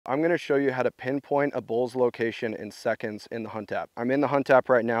I'm gonna show you how to pinpoint a bull's location in seconds in the Hunt app. I'm in the Hunt app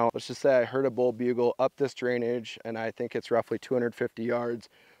right now. Let's just say I heard a bull bugle up this drainage, and I think it's roughly 250 yards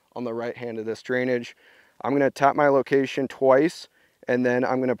on the right hand of this drainage. I'm gonna tap my location twice, and then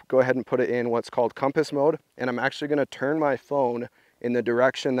I'm gonna go ahead and put it in what's called compass mode, and I'm actually gonna turn my phone in the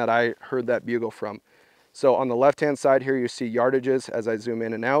direction that I heard that bugle from. So on the left-hand side here, you see yardages as I zoom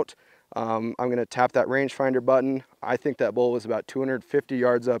in and out. I'm gonna tap that rangefinder button. I think that bull was about 250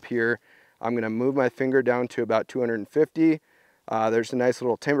 yards up here. I'm gonna move my finger down to about 250. There's a nice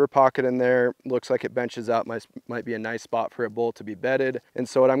little timber pocket in there. Looks like it benches out, might be a nice spot for a bull to be bedded. And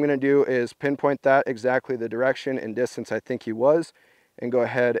so what I'm gonna do is pinpoint that exactly the direction and distance I think he was, and go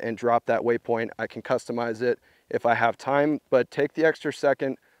ahead and drop that waypoint. I can customize it if I have time, but take the extra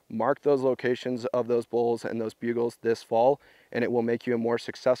second, mark those locations of those bulls and those bugles this fall, and it will make you a more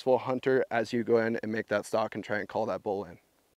successful hunter as you go in and make that stalk and try and call that bull in.